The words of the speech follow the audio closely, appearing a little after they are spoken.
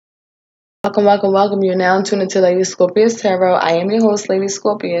Welcome, welcome, welcome. You're now tuned into Lady Scorpius Tarot. I am your host, Lady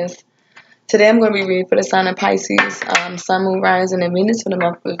Scorpius. Today I'm going to be reading for the sign of Pisces, Sun, Moon, Rising, and Venus for the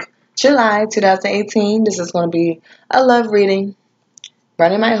month of July 2018. This is going to be a love reading,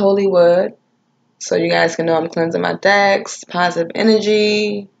 running my holy wood, so you guys can know I'm cleansing my decks, positive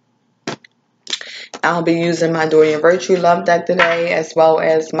energy. I'll be using my Dorian Virtue Love deck today, as well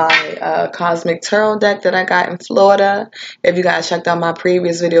as my Cosmic Tarot deck that I got in Florida. If you guys checked out my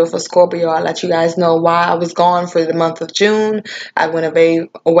previous video for Scorpio, I'll let you guys know why I was gone for the month of June. I went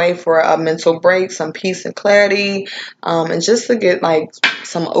away for a mental break, some peace and clarity, and just to get like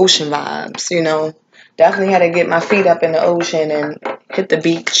some ocean vibes, you know. Definitely had to get my feet up in the ocean and hit the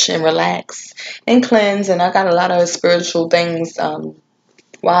beach and relax and cleanse. And I got a lot of spiritual things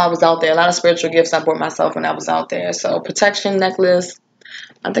while I was out there. A lot of spiritual gifts I bought myself when I was out there. So protection necklace.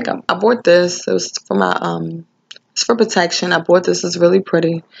 I think I bought this. It was for my it's for protection. I bought this. It's really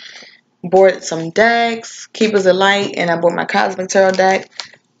pretty. Bought some decks, Keepers of Light, and I bought my Cosmic Tarot deck.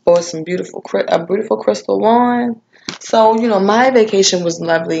 Bought some beautiful crystal wand. So, you know, my vacation was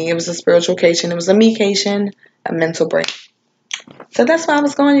lovely. It was a spiritual vacation. It was a me-cation, a mental break. So that's why I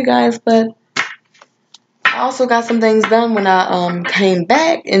was going, you guys. But I also got some things done when I came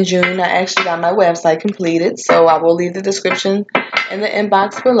back in June. I actually got my website completed, so I will leave the description in the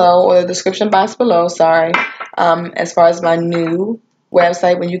inbox below, or the description box below, sorry, as far as my new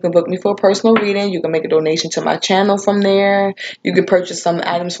website, when you can book me for a personal reading. You can make a donation to my channel from there. You can purchase some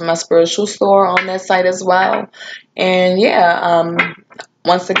items from my spiritual store on that site as well. And yeah,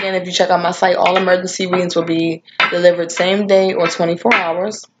 once again, if you check out my site, all emergency readings will be delivered same day or 24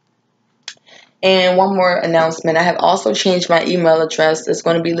 hours. And one more announcement. I have also changed my email address. It's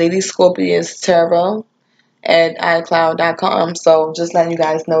going to be ladyscorpiustarot@icloud.com. So just letting you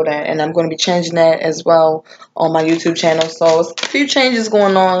guys know that. And I'm going to be changing that as well on my YouTube channel. So a few changes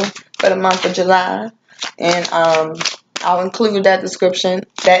going on for the month of July. And I'll include that in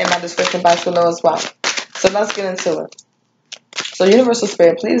my description box below as well. So let's get into it. So Universal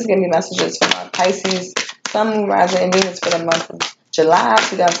Spirit, please give me messages for my Pisces, Sun, Moon, Rising, and Venus for the month of July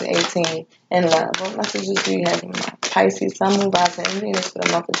 2018 in love. What messages do you have for my Pisces, Sun, Moon, Rising, and Venus for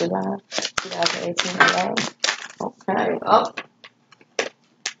the month of July 2018 in love? Okay, up.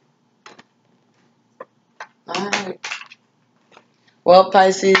 Alright. Well,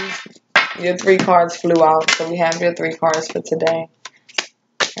 Pisces, your 3 cards flew out, so we have your 3 cards for today.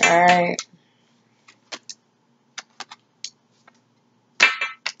 Alright.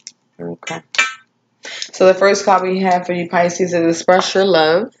 Okay. So the first card we have for you, Pisces, is Express Your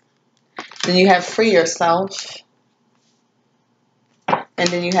Love. Then you have Free Yourself. And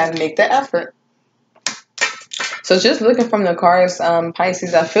then you have Make the Effort. So just looking from the cards,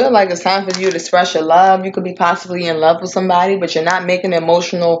 Pisces, I feel like it's time for you to express your love. You could be possibly in love with somebody, but you're not making an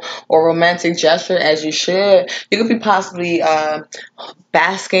emotional or romantic gesture as you should. You could be possibly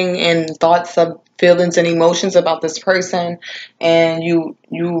basking in thoughts of feelings and emotions about this person, and you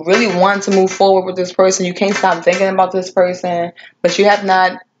really want to move forward with this person. You can't stop thinking about this person, but you have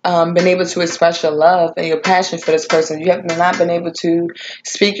not been able to express your love and your passion for this person. You have not been able to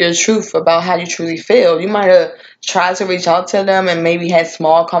speak your truth about how you truly feel. You might have tried to reach out to them and maybe had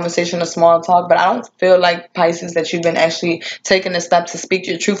small conversation or small talk, but I don't feel like, Pisces, that you've been actually taking the step to speak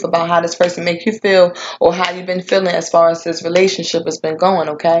your truth about how this person makes you feel or how you've been feeling as far as this relationship has been going,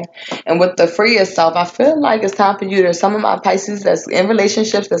 okay? And with the Free Yourself, I feel like it's time for you to, some of my Pisces that's in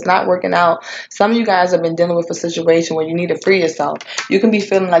relationships that's not working out, some of you guys have been dealing with a situation where you need to free yourself. You can be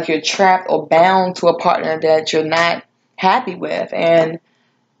feeling like you're trapped or bound to a partner that you're not happy with, and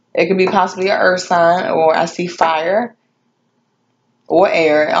it could be possibly an earth sign, or I see fire or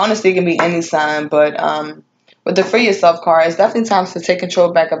air. Honestly, it can be any sign, but with the Free Yourself card, it's definitely time to take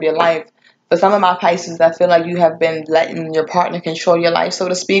control back of your life. For some of my Pisces, I feel like you have been letting your partner control your life, so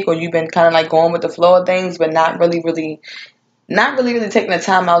to speak, or you've been kind of like going with the flow of things, but not really taking the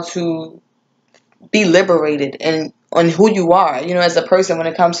time out to be liberated and on who you are, you know, as a person when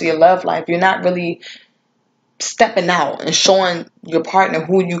it comes to your love life. You're not really stepping out and showing your partner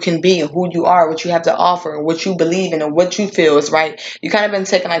who you can be and who you are, what you have to offer, what you believe in, and what you feel is right. You kind of been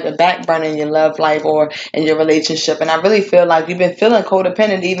taking like the back burner in your love life or in your relationship, and I really feel like you've been feeling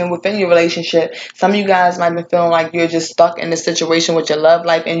codependent even within your relationship. Some of you guys might be feeling like you're just stuck in this situation with your love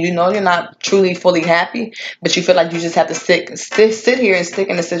life, and you know you're not truly fully happy, but you feel like you just have to sit here and stick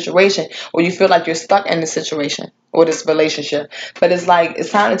in the situation, or you feel like you're stuck in the situation or this relationship. But it's like it's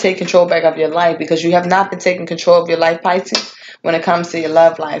time to take control back of your life, because you have not been taking control of your life, Pisces. when it comes to your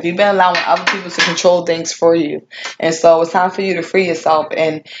love life. You've been allowing other people to control things for you. And so it's time for you to free yourself.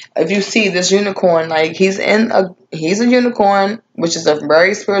 And if you see this unicorn, like he's a unicorn, which is a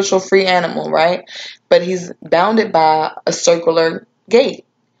very spiritual free animal, right? But he's bounded by a circular gate.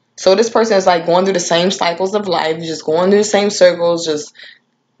 So this person is like going through the same cycles of life, just going through the same circles,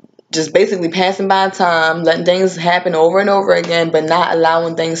 just basically passing by time, letting things happen over and over again, but not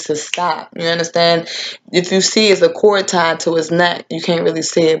allowing things to stop. You understand? If you see it's a cord tied to his neck, you can't really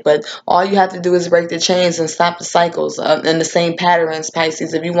see it, but all you have to do is break the chains and stop the cycles and the same patterns,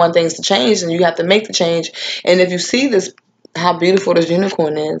 Pisces. If you want things to change, then you have to make the change. And if you see this, how beautiful this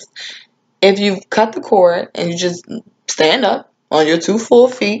unicorn is, if you cut the cord and you just stand up on your full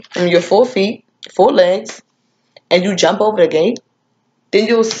legs, and you jump over the gate, then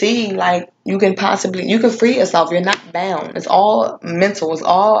you'll see like you can free yourself. You're not bound. It's all mental. It's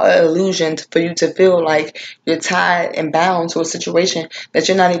all an illusion for you to feel like you're tied and bound to a situation that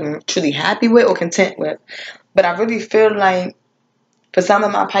you're not even truly happy with or content with. But I really feel like for some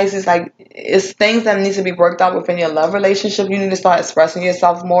of my Pisces, like it's things that need to be worked out within your love relationship. You need to start expressing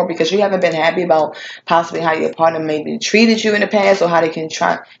yourself more because you haven't been happy about possibly how your partner maybe treated you in the past or how they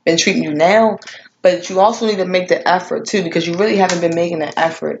been treating you now. But you also need to make the effort too, because you really haven't been making an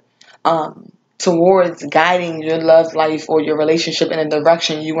effort towards guiding your love life or your relationship in a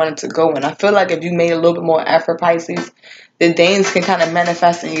direction you want it to go in. I feel like if you made a little bit more effort, Pisces, the things can kind of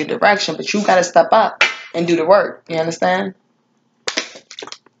manifest in your direction, but you got to step up and do the work. You understand?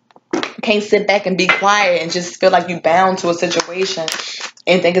 You can't sit back and be quiet and just feel like you're bound to a situation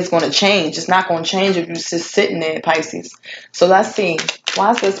and think it's going to change. It's not going to change if you're just sitting there, Pisces. So let's see.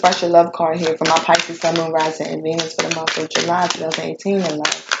 Why is this special love card here for my Pisces, Sun, Moon, Rising, and Venus for the month of July 2018 in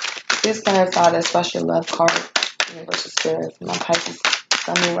love? Please clarify that special love card, Universal Spirit, for my Pisces,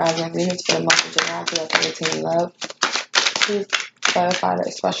 Sun, Moon, Rising, and Venus for the month of July 2018 in love. Please clarify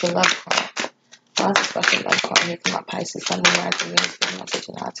that special love card. Why is the special love card here for my Pisces, Sun, Moon, Rising, and Venus for the month of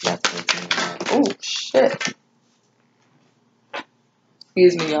July 2018 in love? Oh, shit.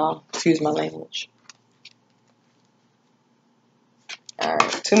 Excuse me, y'all. Excuse my language.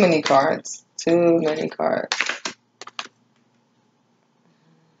 Alright, too many cards. Too many cards.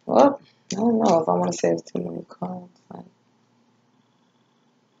 Well, I don't know if I want to say it's too many cards.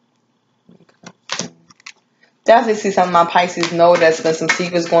 Definitely see some of my Pisces know there's been some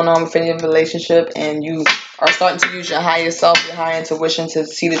secrets going on within your relationship, and you are starting to use your higher self, your higher intuition to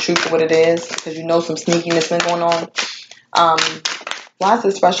see the truth of what it is, because you know some sneakiness been going on. Why is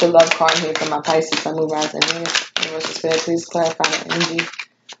this special love card here for my Pisces, Sun, Moon, Rising, and Venus? Universal Spirit, please clarify the energy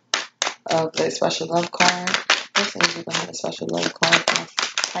of the special love card. What's the energy behind the special love card for my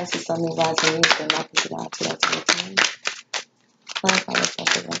Pisces, Sun, Moon, Rising, and Venus for the month of July 2018? Clarify the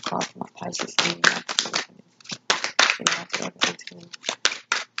special love card for my Pisces, Sun, Moon, Rising, and Venus. July 2018.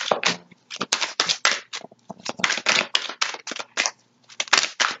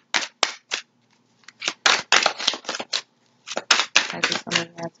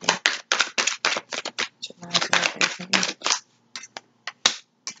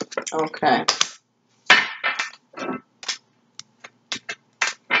 Okay.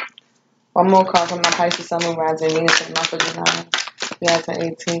 One more card from my Pisces, Sun, Moon, Rising, Venus for the month of July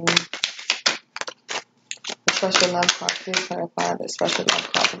 2018. The special love card. Please clarify the special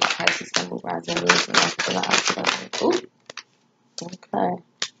love card from my Pisces, Sun, Moon, Rising, Venus for the month of July 2018. Ooh. Okay.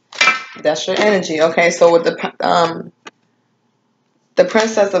 That's your energy. Okay, so with the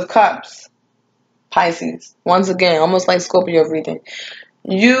Princess of Cups, Pisces, once again, almost like Scorpio reading,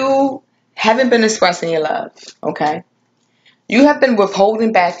 you haven't been expressing your love, okay? You have been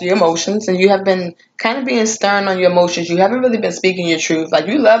withholding back your emotions, and you have been kind of being stern on your emotions. You haven't really been speaking your truth. Like,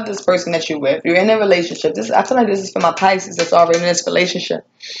 you love this person that you're with. You're in a relationship. I feel like this is for my Pisces that's already in this relationship.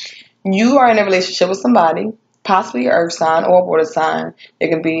 You are in a relationship with somebody, possibly an earth sign or a water sign. It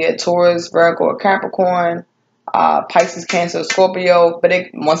can be a Taurus, Virgo, or Capricorn, Pisces, Cancer, Scorpio. But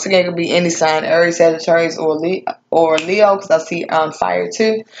once again, it could be any sign, Aries, Sagittarius, or Leo, because I see fire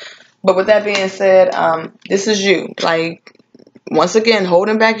too. But with that being said, this is you. Like, once again,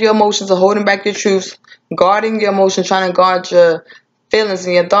 holding back your emotions or holding back your truths, guarding your emotions, trying to guard your feelings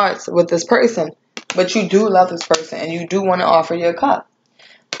and your thoughts with this person. But you do love this person, and you do want to offer your cup.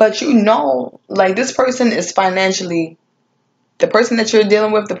 But you know, like, this person is financially, the person that you're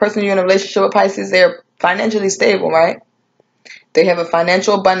dealing with, the person you're in a relationship with, Pisces, they're financially stable, right? They have a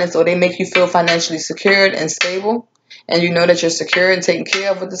financial abundance, or they make you feel financially secured and stable. And you know that you're secure and taken care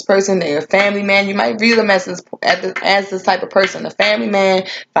of with this person. They're a family man. You might view them as this type of person, a family man,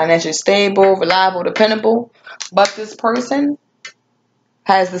 financially stable, reliable, dependable. But this person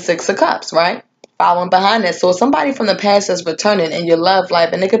has the Six of Cups, right? following behind that. So somebody from the past is returning in your love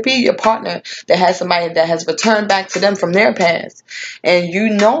life, and it could be your partner that has somebody that has returned back to them from their past, and you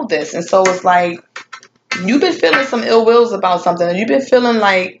know this. And so it's like you've been feeling some ill wills about something, and you've been feeling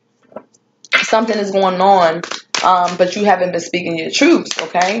like something is going on, but you haven't been speaking your truths,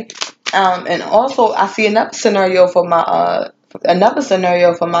 okay? And also I see another scenario for my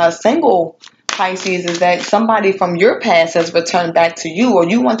single Pisces is that somebody from your past has returned back to you, or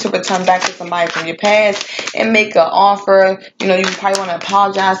you want to return back to somebody from your past and make an offer. You know, you probably want to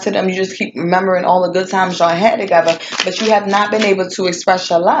apologize to them. You just keep remembering all the good times y'all had together, but you have not been able to express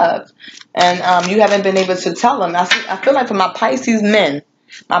your love, and you haven't been able to tell them. I feel like for my Pisces men,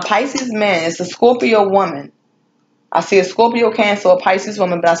 it's a Scorpio woman. I see a Scorpio, Cancer, a Pisces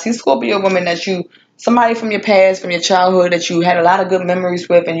woman, but I see Scorpio woman that somebody from your past, from your childhood that you had a lot of good memories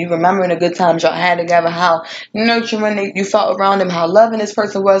with, and you remembering the good times y'all had together, how nurturing you felt around them, how loving this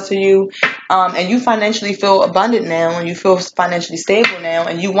person was to you, and you financially feel abundant now, and you feel financially stable now,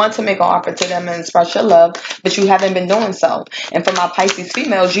 and you want to make an offer to them and express your love, but you haven't been doing so. And for my Pisces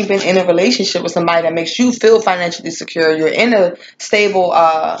females, you've been in a relationship with somebody that makes you feel financially secure. You're in a stable,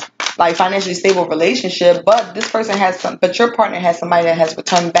 financially stable relationship, but but your partner has somebody that has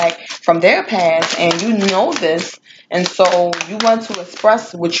returned back from their past, and you know this, and so you want to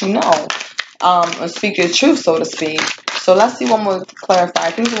express what you know, or speak your truth, so to speak. So let's see one more clarify.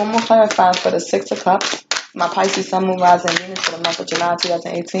 I think one more clarify for the Six of Cups. My Pisces, Sun, Moon, Rising, and Venus for the month of July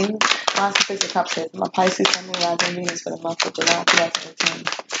 2018. Why is the Six of Cups here? My Pisces, Sun, Moon, Rising, and Venus for the month of July 2018.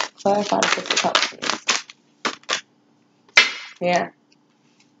 Clarify the Six of Cups, please. Yeah.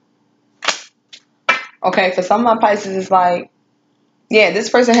 Okay, for some of my Pisces, it's like, yeah, this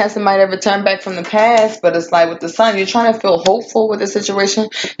person has somebody that returned back from the past, but it's like with the Sun, you're trying to feel hopeful with the situation.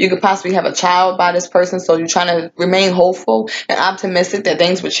 You could possibly have a child by this person, so you're trying to remain hopeful and optimistic that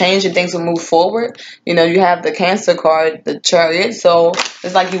things will change and things will move forward. You know, you have the Cancer card, the Chariot, so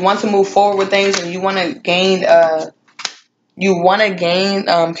it's like you want to move forward with things, and you want to gain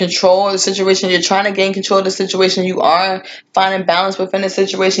control of the situation. You're trying to gain control of the situation. You are finding balance within the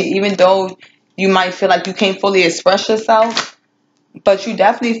situation, even though you might feel like you can't fully express yourself, but you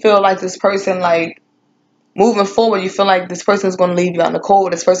definitely feel like this person, like, moving forward, you feel like this person is going to leave you out in the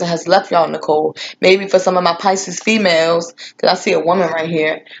cold. This person has left you out in the cold. Maybe for some of my Pisces females, because I see a woman right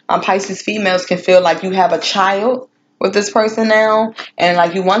here, Pisces females can feel like you have a child with this person now, and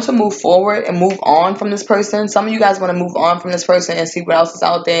like you want to move forward and move on from this person. Some of you guys want to move on from this person and see what else is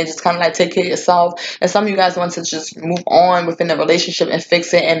out there and just kind of like take care of yourself. And some of you guys want to just move on within the relationship and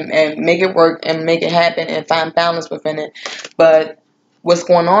fix it and make it work and make it happen and find balance within it. But what's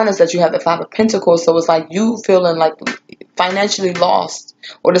going on is that you have the Five of Pentacles, so it's like you feeling like financially lost,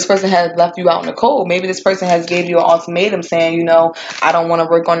 or this person has left you out in the cold. Maybe this person has gave you an ultimatum saying, you know, I don't want to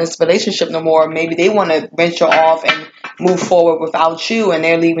work on this relationship no more. Maybe they want to venture off and move forward without you, and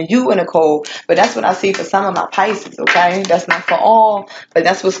they're leaving you in the cold. But that's what I see for some of my Pisces, okay? That's not for all, but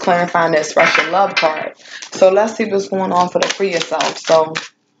that's what's clarifying the expression love card. So let's see what's going on for the free yourself. So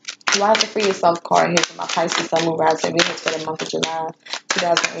why is the free yourself card here for my Pisces, Sun, Moon, Rising, Venus for the month of July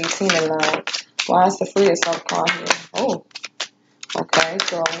 2018 in love? Why is the free yourself card here? Oh, okay.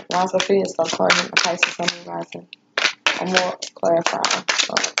 So why is the free yourself card here for my Pisces, Sun, Moon, Rising? I'm more clarifying.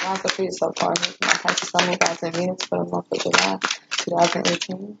 So why is the free yourself card here for my Pisces, Sun, Moon, Rising, Venus for the month of July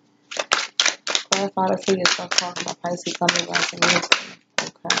 2018? Clarify the free yourself card for my Pisces, Sun, Moon, Rising, Venus.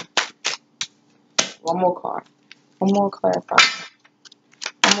 Okay. One more card. One more clarifying.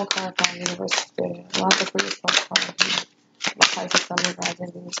 I'm going to clarify universe spirit. Why is the free yourself card here? My Pisces, Sun, Moon,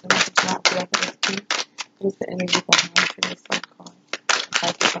 Rising, Venus, and not 2018. What is the energy behind the free yourself card? My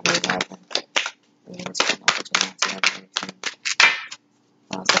Pisces, Sun, Moon, Rising, Venus, for the month of July 2018.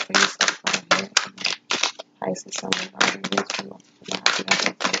 Why is the free yourself card here? My Pisces, Sun, Moon, Rising, Venus, for the month of July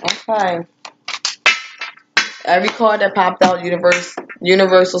 2018. Okay. Every card that popped out,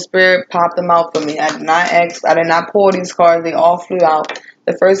 universal spirit popped them out for me. I did not ask. I did not pull these cards. They all flew out.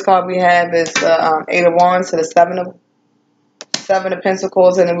 The first card we have is the Eight of Wands to the Seven of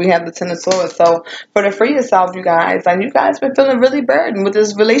Pentacles, and then we have the Ten of Swords. So for the free yourself, you guys, like, you guys been feeling really burdened with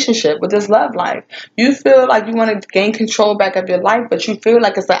this relationship, with this love life. You feel like you want to gain control back of your life, but you feel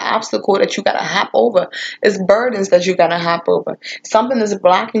like it's an obstacle that you gotta hop over. It's burdens that you gotta hop over. Something is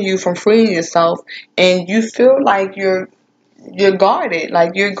blocking you from freeing yourself, and you feel like you're guarded,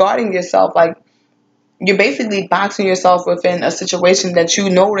 like you're guarding yourself, like you're basically boxing yourself within a situation that you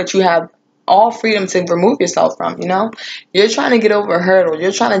know that you have all freedom to remove yourself from, you know? You're trying to get over a hurdle.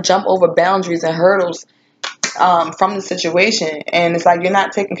 You're trying to jump over boundaries and hurdles from the situation. And it's like you're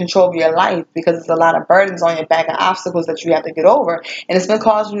not taking control of your life because there's a lot of burdens on your back and obstacles that you have to get over. And it's been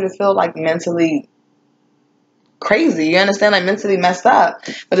causing you to feel like mentally crazy. You understand? Like mentally messed up.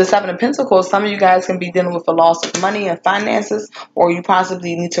 With the Seven of Pentacles, some of you guys can be dealing with a loss of money and finances, or you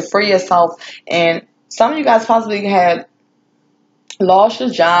possibly need to free yourself. And some of you guys possibly had lost your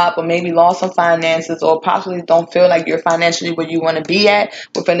job, or maybe lost some finances, or possibly don't feel like you're financially where you want to be at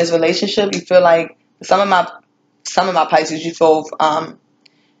within this relationship. You feel like some of my Pisces, you feel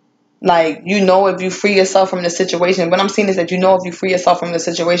like, you know, if you free yourself from the situation, what I'm seeing is that, you know, if you free yourself from the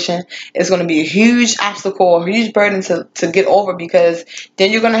situation, it's going to be a huge obstacle, or a huge burden to get over, because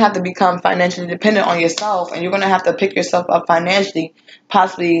then you're going to have to become financially dependent on yourself, and you're going to have to pick yourself up financially,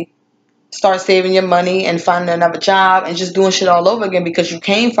 possibly start saving your money and finding another job and just doing shit all over again, because you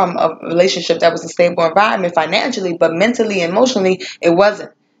came from a relationship that was a stable environment financially, but mentally and emotionally it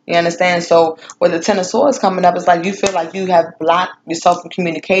wasn't. You understand? So with the Ten of Swords coming up, it's like you feel like you have blocked yourself from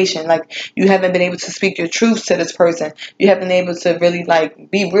communication. Like you haven't been able to speak your truth to this person. You haven't been able to really like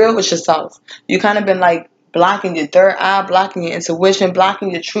be real with yourself. You kind of been like blocking your third eye, blocking your intuition,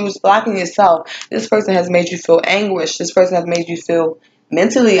 blocking your truths, blocking yourself. This person has made you feel anguish. This person has made you feel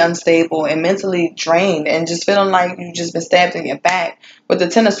mentally unstable and mentally drained, and just feeling like you've just been stabbed in your back. But the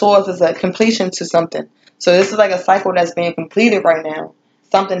Ten of Swords is a completion to something. So this is like a cycle that's being completed right now.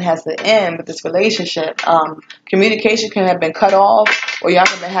 Something has to end with this relationship. Communication can have been cut off, or y'all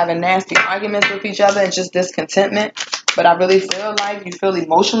have been having nasty arguments with each other and just discontentment. But I really feel like you feel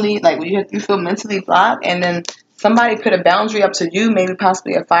emotionally, like you feel mentally blocked, and then somebody put a boundary up to you, maybe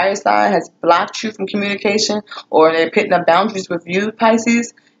possibly a fire sign has blocked you from communication, or they're putting up boundaries with you,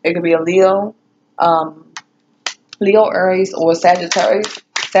 Pisces. It could be a Leo, Aries, or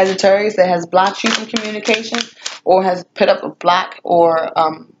Sagittarius that has blocked you from communication, or has put up a block or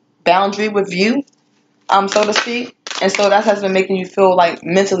boundary with you, so to speak. And so that has been making you feel like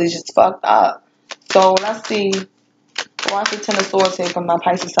mentally just fucked up. So let's see. Watch the Ten of Swords here for my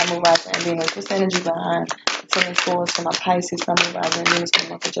Pisces, Sun, Moon, Rising, and Venus. What's the energy behind the Ten of Swords for my Pisces, Sun, Moon, Rising, and Venus for the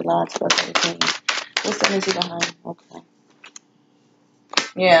month of July 2018? What's the energy behind? Okay.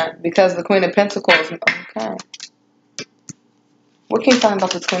 Yeah, because the Queen of Pentacles. Okay. What can you tell me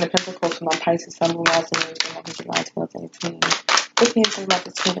about the Queen of Pentacles for my Pisces, Sun, Moon, Rising, and Venus for the month of July 2018? What can you tell me about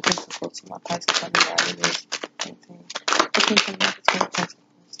the Queen of Pentacles for my Pisces, Sun, Moon, Rising, and Venus 2018? What can you tell me about the Queen of Pentacles?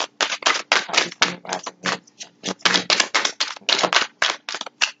 Pisces, Sun, Moon, Rising, and Venus 2018.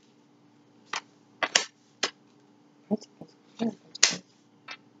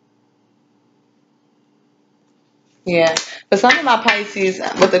 Yeah, for some of my Pisces,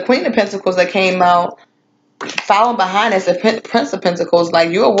 with the Queen of Pentacles that came out, following behind as the Prince of Pentacles, like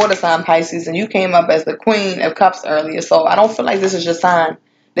you're a water sign, Pisces, and you came up as the Queen of Cups earlier. So I don't feel like this is your sign.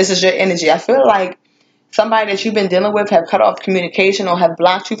 This is your energy. I feel like somebody that you've been dealing with have cut off communication or have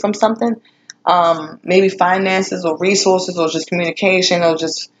blocked you from something. Maybe finances or resources or just communication, or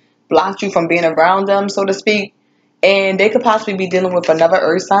just blocked you from being around them, so to speak. And they could possibly be dealing with another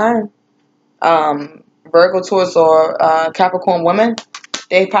earth sign. Virgo, Taurus, or Capricorn woman.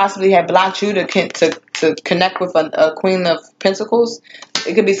 They possibly have blocked you to connect with a Queen of Pentacles.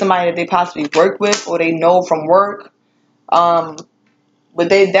 It could be somebody that they possibly work with or they know from work. But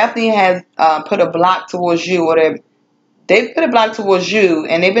they definitely have put a block towards you, or they've put a block towards you,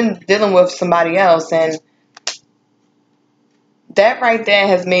 and they've been dealing with somebody else. And that right there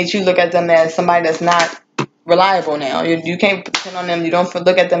has made you look at them as somebody that's not reliable now. You can't depend on them. You don't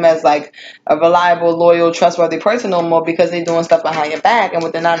look at them as like a reliable, loyal, trustworthy person no more, because they're doing stuff behind your back. And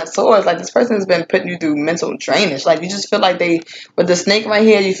with the Nine of Swords, like this person has been putting you through mental drainage. Like you just feel like with the snake right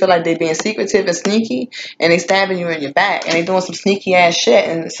here, you feel like they being secretive and sneaky, and they stabbing you in your back, and they doing some sneaky ass shit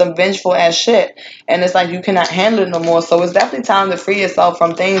and some vengeful ass shit. And it's like you cannot handle it no more. So it's definitely time to free yourself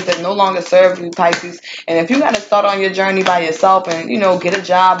from things that no longer serve you, Pisces. And if you got to start on your journey by yourself and, get a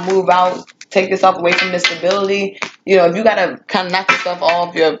job, move out, take yourself away from this stability. If you got to kind of knock yourself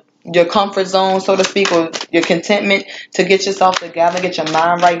off your comfort zone, so to speak, or your contentment, to get yourself together, get your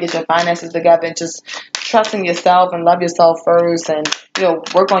mind right, get your finances together, and just trust in yourself and love yourself first, and,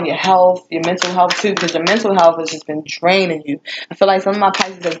 work on your health, your mental health too, because your mental health has just been draining you. I feel like some of my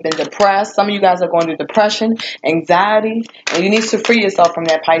Pisces has been depressed. Some of you guys are going through depression, anxiety, and you need to free yourself from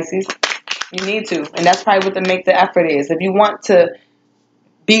that, Pisces. You need to. And that's probably what the make the effort is. If you want to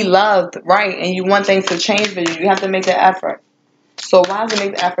be loved, right, and you want things to change for you, you have to make the effort. So why does it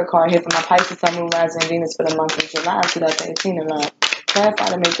make the effort card here for my Pisces, Sun, Moon, Rising, and Venus for the month of July 2018 in love? Clarify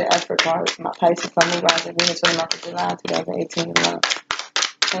to make the effort card for my Pisces, Sun, Moon, Rising, and Venus for the month of July 2018 in love.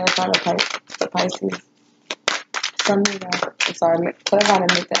 Clarify the Pisces, Sun, Moon, Rising. I'm sorry, clarify to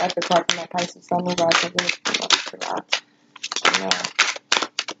make the effort card for my Pisces, Sun, Moon, Rising, and Venus for the month of July in love.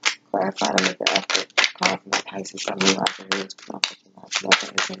 Clarify to make the effort card for my Pisces, Sun, Moon, Rising, and Venus for the month of July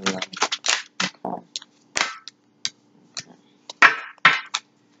 2018 in love. Okay.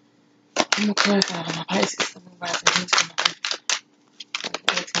 I'm gonna clarify for my Pisces. Sun, Moon, Rising, Venus, and Mars.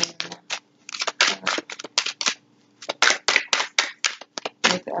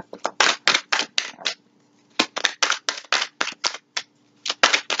 Make the effort.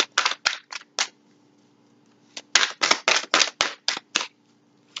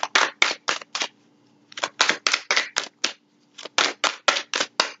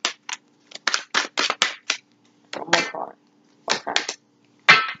 One more card. Okay.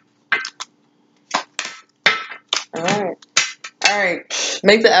 All right.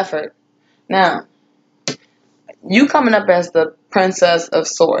 Make the effort. Now, you coming up as the Princess of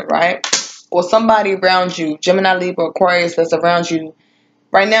Swords, right? Or somebody around you, Gemini, Libra, Aquarius, that's around you.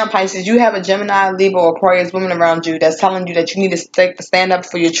 Right now, Pisces, you have a Gemini, Libra, Aquarius woman around you that's telling you that you need to stand up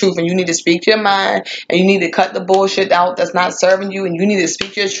for your truth, and you need to speak your mind, and you need to cut the bullshit out that's not serving you, and you need to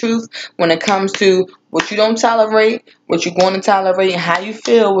speak your truth when it comes to what you don't tolerate, what you're going to tolerate, and how you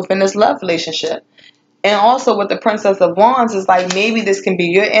feel within this love relationship. And also with the Princess of Wands, it's like maybe this can be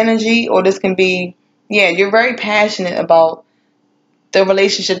your energy, or this can be, yeah, you're very passionate about the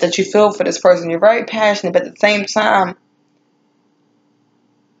relationship that you feel for this person. You're very passionate, but at the same time,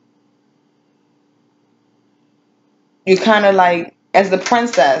 you're kind of like, as the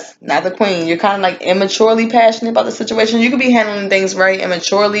princess, not the queen, you're kind of like immaturely passionate about the situation. You could be handling things very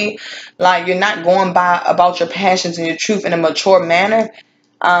immaturely, like you're not going by about your passions and your truth in a mature manner.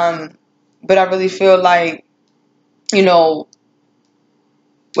 But I really feel like, you know,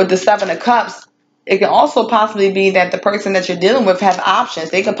 with the Seven of Cups, it can also possibly be that the person that you're dealing with have options.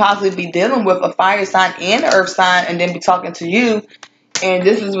 They could possibly be dealing with a fire sign and an earth sign and then be talking to you. And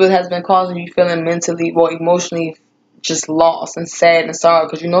this is what has been causing you feeling mentally or emotionally just lost and sad and sorrow,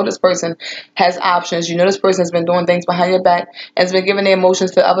 because you know this person has options. You know this person has been doing things behind your back and has been giving their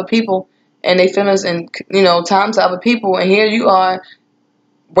emotions to other people and their feelings and, you know, time to other people. And here you are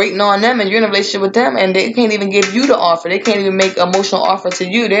waiting on them, and you're in a relationship with them, and they can't even give you the offer. They can't even make an emotional offer to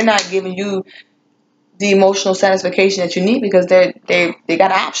you. They're not giving you the emotional satisfaction that you need because they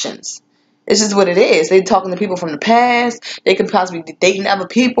got options. It's just what it is. They're talking to people from the past. They could possibly be dating other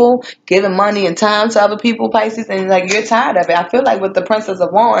people, giving money and time to other people, Pisces, and like you're tired of it. I feel like with the Princess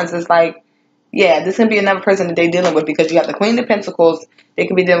of Wands, it's like, yeah, this can be another person that they're dealing with, because you have the Queen of Pentacles. They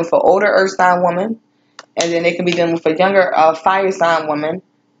can be dealing with an older earth sign woman, and then they can be dealing with a younger fire sign woman,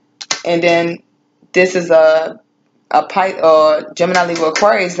 and then this is a Gemini, Libra,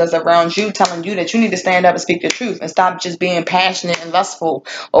 Aquarius that's around you, telling you that you need to stand up and speak your truth and stop just being passionate and lustful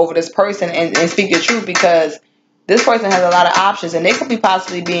over this person, and speak your truth, because this person has a lot of options and they could be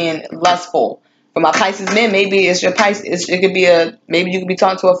possibly being lustful. For my Pisces men, maybe it's your Pisces. It could be maybe you could be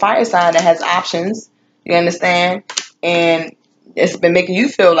talking to a fire sign that has options. You understand? And it's been making you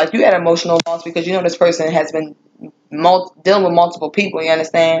feel like you had emotional loss because you know this person has been dealing with multiple people, you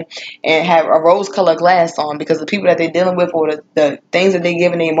understand, and have a rose-colored glass on, because the people that they're dealing with, or the things that they're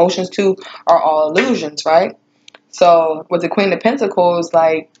giving their emotions to, are all illusions, right? So with the Queen of Pentacles,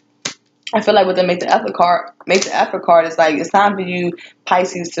 like, I feel like with the make the effort card, it's like it's time for you,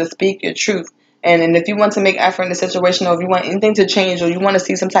 Pisces, to speak your truth. And if you want to make effort in the situation, or if you want anything to change, or you want to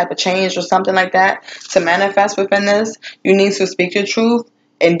see some type of change or something like that to manifest within this, you need to speak your truth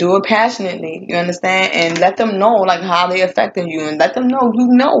and do it passionately. You understand? And let them know like how they affecting you, and let them know you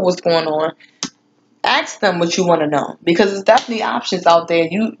know what's going on. Ask them what you want to know, because there's definitely options out there.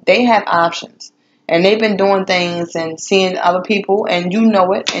 They have options, and they've been doing things and seeing other people, and you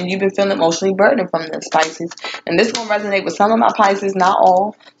know it, and you've been feeling emotionally burdened from this, Pisces. And this is going to resonate with some of my Pisces, not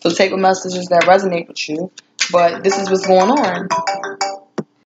all. So take the messages that resonate with you. But this is what's going on.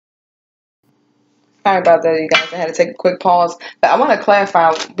 Sorry about that, you guys. I had to take a quick pause. But I want to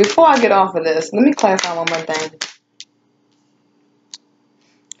clarify, before I get off of this, let me clarify one more thing.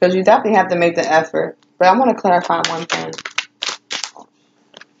 Because you definitely have to make the effort. But I want to clarify one thing.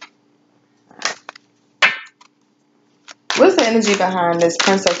 What's the energy behind this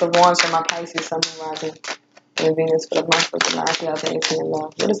Princess of Wands for my Pisces, Sun, Moon, Rising, and Venus for the month of July 2018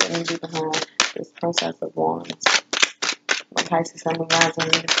 love? What is the energy behind this Princess of Wands? My Pisces, Sun, Moon, Rising,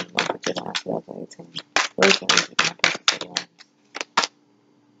 and Venus for the month of July 2018. What is the energy behind Princess of Wands?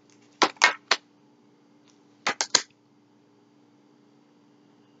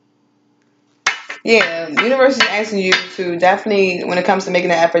 Yeah, the universe is asking you to definitely, when it comes to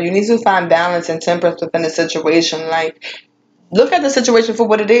making an effort, you need to find balance and temperance within the situation. Like, look at the situation for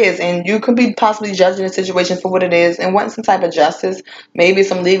what it is, and you could be possibly judging the situation for what it is and want some type of justice. Maybe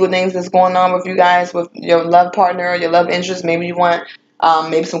some legal things that's going on with you guys, with your love partner, your love interest. Maybe you want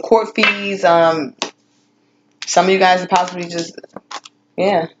maybe some court fees. Some of you guys are possibly just,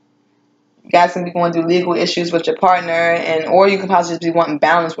 yeah. You guys can be going through legal issues with your partner, or you can possibly just be wanting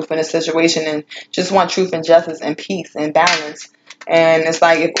balance within a situation and just want truth and justice and peace and balance. And it's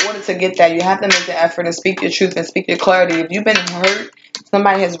like, in order to get that, you have to make the effort and speak your truth and speak your clarity. If you've been hurt,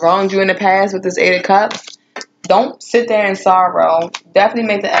 somebody has wronged you in the past with this Eight of Cups, don't sit there in sorrow. Definitely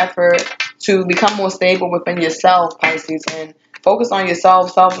make the effort to become more stable within yourself, Pisces, and focus on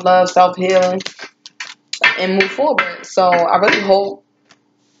yourself, self-love, self-healing, and move forward. So I really hope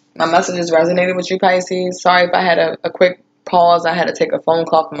my messages resonated with you, Pisces. Sorry if I had a quick pause. I had to take a phone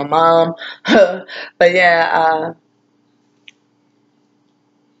call from my mom. But yeah,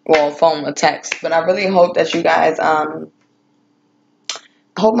 well, phone or text. But I really hope that you guys, I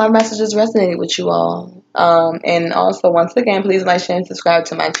hope my messages resonated with you all. And also, once again, please like, share, and subscribe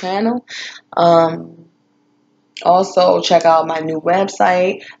to my channel. Also, check out my new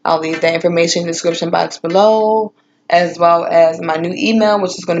website. I'll leave the information in the description box below, as well as my new email,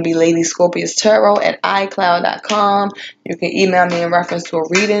 which is going to be ladyscorpiustarot@icloud.com. You can email me in reference to a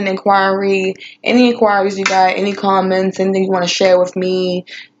reading inquiry, any inquiries you got, any comments, anything you want to share with me,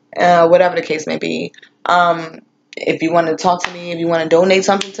 whatever the case may be. If you want to talk to me, if you want to donate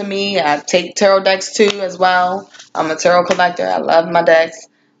something to me, I take tarot decks too as well. I'm a tarot collector. I love my decks.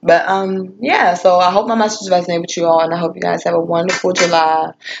 But yeah, so I hope my message resonates with you all, and I hope you guys have a wonderful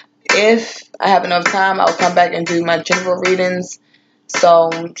July. If I have enough time, I'll come back and do my general readings. So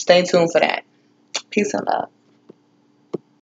stay tuned for that. Peace and love.